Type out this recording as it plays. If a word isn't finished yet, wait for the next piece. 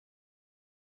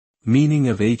Meaning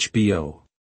of HBO.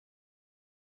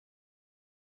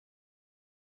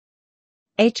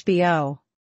 HBO.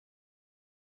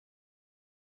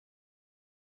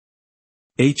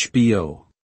 HBO.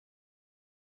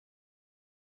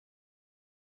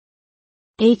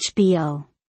 HBO.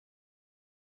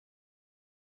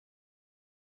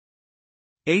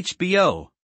 HBO.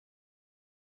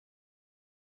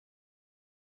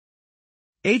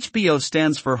 HBO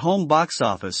stands for Home Box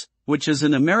Office, which is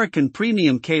an American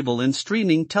premium cable and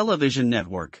streaming television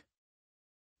network.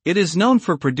 It is known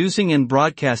for producing and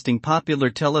broadcasting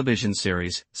popular television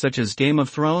series, such as Game of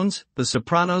Thrones, The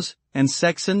Sopranos, and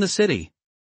Sex and the City.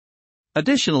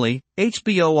 Additionally,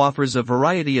 HBO offers a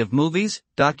variety of movies,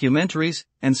 documentaries,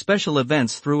 and special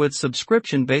events through its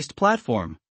subscription-based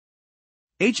platform.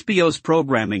 HBO's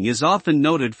programming is often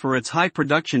noted for its high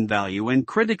production value and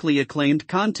critically acclaimed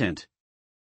content.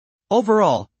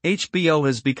 Overall, HBO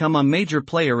has become a major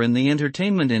player in the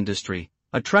entertainment industry,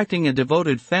 attracting a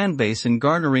devoted fan base and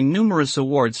garnering numerous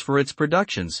awards for its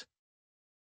productions.